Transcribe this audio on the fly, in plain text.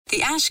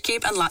The Ash,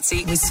 Kip and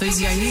Lutzi with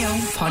Susie O'Neill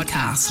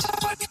podcast.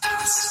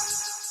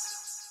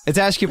 It's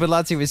Ash, Kip and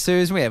Lutzi with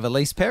Suze. We have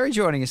Elise Perry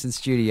joining us in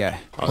studio.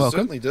 I Welcome.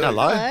 certainly do.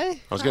 Hello. I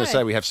was going to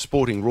say we have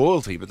sporting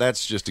royalty, but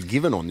that's just a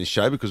given on this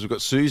show because we've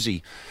got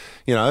Susie,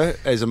 you know,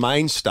 as a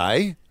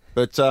mainstay.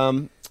 But I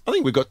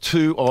think we've got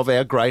two of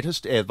our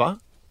greatest ever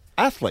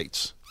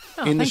athletes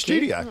in the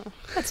studio. Oh,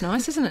 that's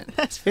nice, isn't it?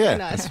 That's very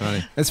nice. That's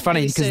funny. It's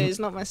funny It's because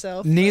not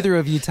myself. neither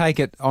of you take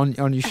it on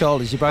your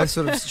shoulders. You both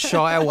sort of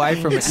shy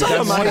away from it.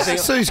 So amazing.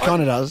 Suze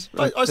kind of does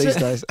these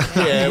days.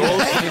 Yeah,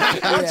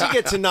 well, once you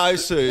get to know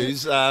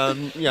Suze, you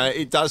know,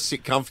 it does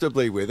sit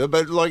comfortably with her.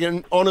 But like,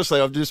 and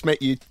honestly, I've just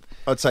met you,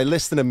 I'd say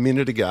less than a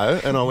minute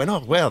ago, and I went, oh,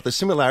 wow, the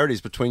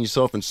similarities between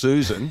yourself and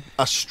Susan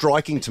are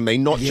striking to me,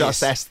 not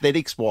just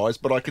aesthetics-wise,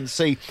 but I can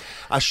see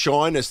a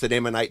shyness that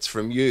emanates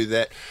from you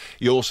that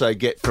you also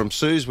get from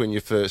Suze when you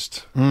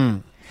first...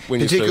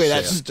 Particularly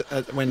that's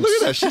when...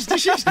 Look at her, she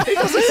doesn't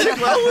sit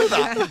well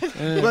with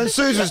her. When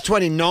Suze was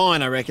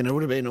 29, I reckon it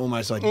would have been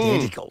almost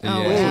identical.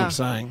 Oh, That's what wow. I'm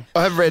saying.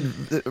 I have read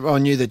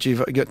on you that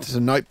you've got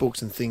some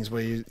notebooks and things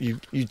where you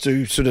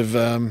do sort of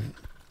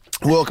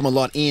welcome a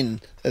lot in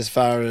as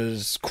far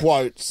as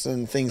quotes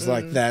and things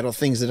like that, or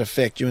things that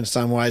affect you in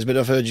some ways. But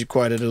I've heard you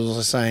quoted as also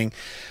saying,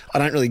 I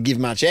don't really give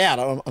much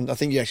out. I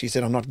think you actually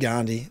said, I'm not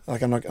Gandhi.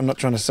 Like, I'm not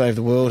trying to save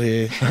the world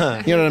here.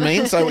 You know what I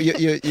mean? So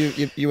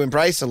you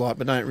embrace a lot,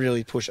 but don't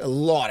really push a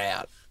lot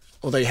out.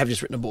 Although you have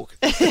just written a book.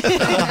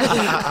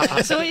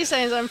 So what you're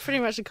saying is I'm pretty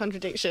much a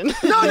contradiction.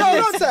 No,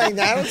 I'm not saying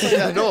that. I'm not saying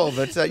that at all.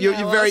 But you're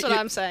very, that's what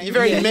I'm saying. You're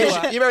very Yeah,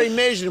 measured. You're very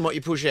measured in what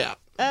you push out.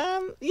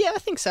 Yeah, I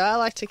think so. I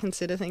like to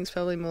consider things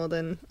probably more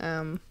than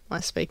I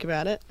speak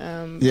about it.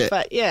 Yeah.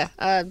 But yeah,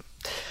 I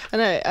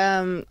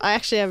know. I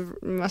actually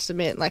must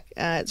admit,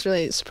 it's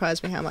really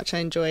surprised me how much I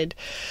enjoyed,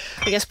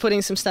 I guess,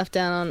 putting some stuff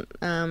down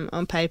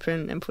on paper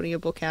and putting a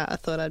book out. I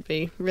thought I'd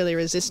be really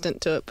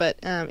resistant to it, but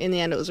in the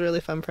end, it was a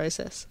really fun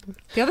process.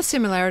 The other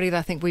similarity that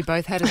I think we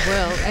both had as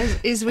well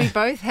is we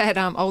both had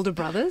older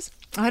brothers.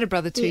 I had a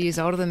brother 2 years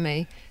older than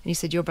me, and you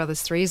said your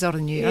brother's 3 years older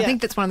than you. Yeah. I think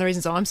that's one of the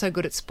reasons I'm so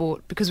good at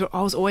sport, because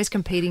I was always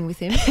competing with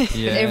him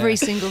in every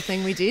single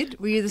thing we did.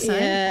 Were you the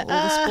same? Yeah,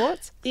 All the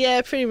sports?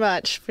 Yeah, pretty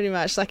much.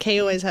 Like,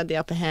 he always had the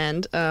upper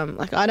hand.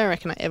 Like, I don't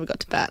reckon I ever got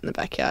to bat in the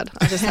backyard.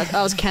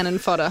 I was cannon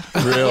fodder.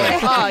 Really?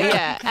 Oh,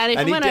 yeah. And if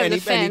it went over the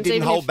fence... And he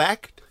didn't hold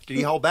back? Did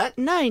he hold back?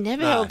 No, he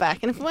never held back.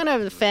 And if it went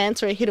over the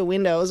fence or he hit a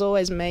window, it was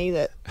always me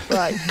that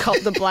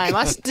copped the blame.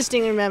 I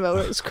distinctly remember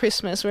it was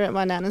Christmas. We were at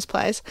my nana's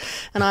place,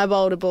 and I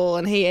bowled a ball,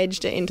 and he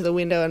edged it into the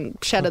window and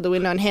shattered the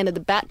window and handed the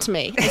bat to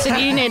me. He said,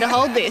 "You need to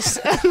hold this."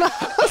 And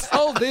I was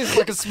Hold this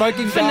like a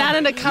smoking for gun.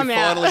 Nana to come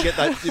out. You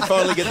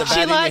finally get the bat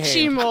She in your likes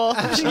hand. you more.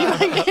 She won't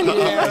get in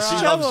She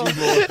trouble. loves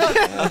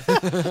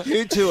you more.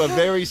 You two are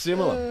very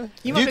similar.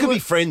 You might could be be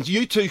friends.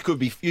 You two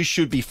you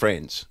should be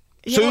friends.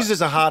 Yeah, Suze is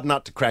a hard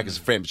nut to crack as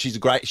a friend, but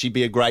she'd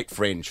be a great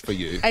friend for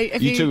you. Hey,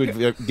 have you two would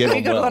get Have on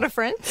you got well. a lot of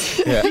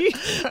friends? Yeah.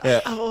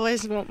 I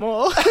always want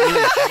more.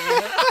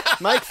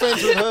 Make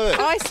friends with her.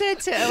 I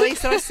said to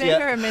Elise, I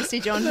sent her a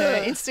message on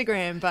her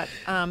Instagram, but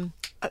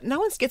no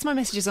one gets my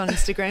messages on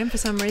Instagram for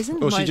some reason.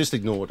 Well, she just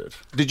ignored it.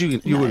 Did you?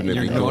 You would have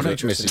never ignored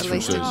not a message At from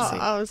least Suze.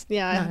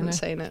 I haven't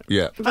seen it.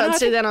 Yeah. But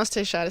see, then I was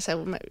too shy to say,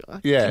 well, maybe I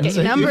Yeah. could get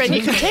your number and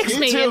you could text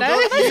me, you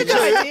know?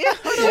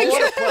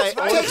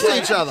 Text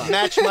each other.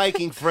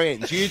 Matchmaking friends.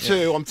 You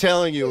two, I'm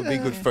telling you, would be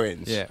good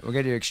friends. Yeah, we're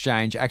going to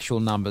exchange actual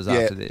numbers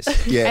after this.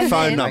 Yeah, And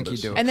phone then-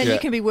 numbers. Thank you, And then Yeah. you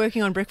can be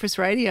working on breakfast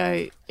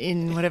radio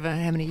in how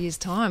many years'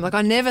 time. Like,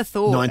 I never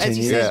thought, 19 as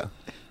you years.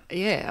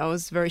 said, I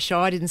was very shy.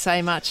 I didn't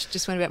say much.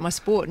 Just went about my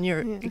sport, and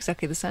you're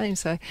exactly the same.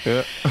 So,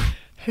 Yeah.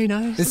 who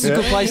knows? This is a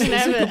good place. This is a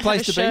Never good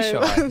place to be have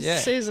a shy. show. Yeah.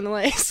 Susan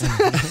Elise.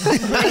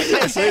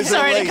 Susan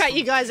Sorry Elise. to cut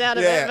you guys out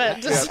of Yeah, it,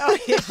 but just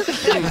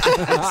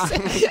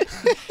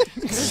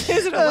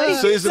Susan Elise.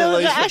 Susan so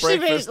Elise it'll for actually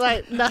breakfast. be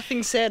like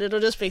nothing said. It'll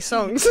just be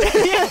songs. Funny.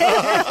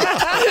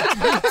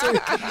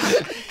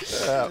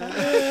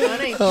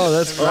 Oh,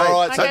 that's great. All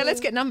right, Okay, so let's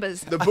get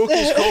numbers. the book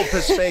is called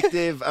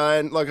Perspective,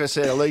 and like I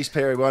said, Elise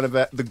Perry, one of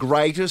the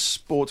greatest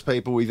sports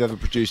people we've ever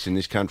produced in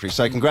this country.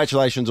 So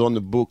congratulations on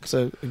the book.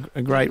 So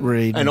a great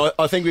read. And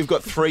I think we've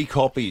got 3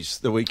 copies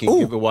that we can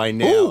give away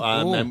now,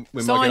 and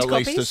we might Signed get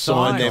Elise to copies? sign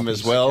Signed them copies,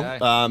 as well.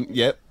 okay.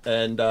 Yep,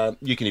 and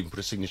you can even put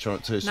a signature on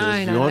it too, Suze, if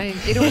you No, want.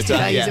 it always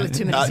today Yeah. with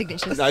too many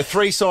signatures. No,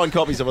 3 signed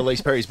copies of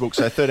Elise Perry's book,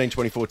 so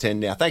 13/24/10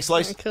 now. Thanks,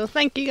 Elise. Cool.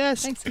 Thank you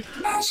guys. Thanks. The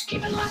Ash,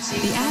 Kip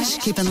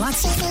and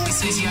Lutzi with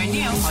Susie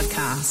O'Neill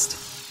podcast.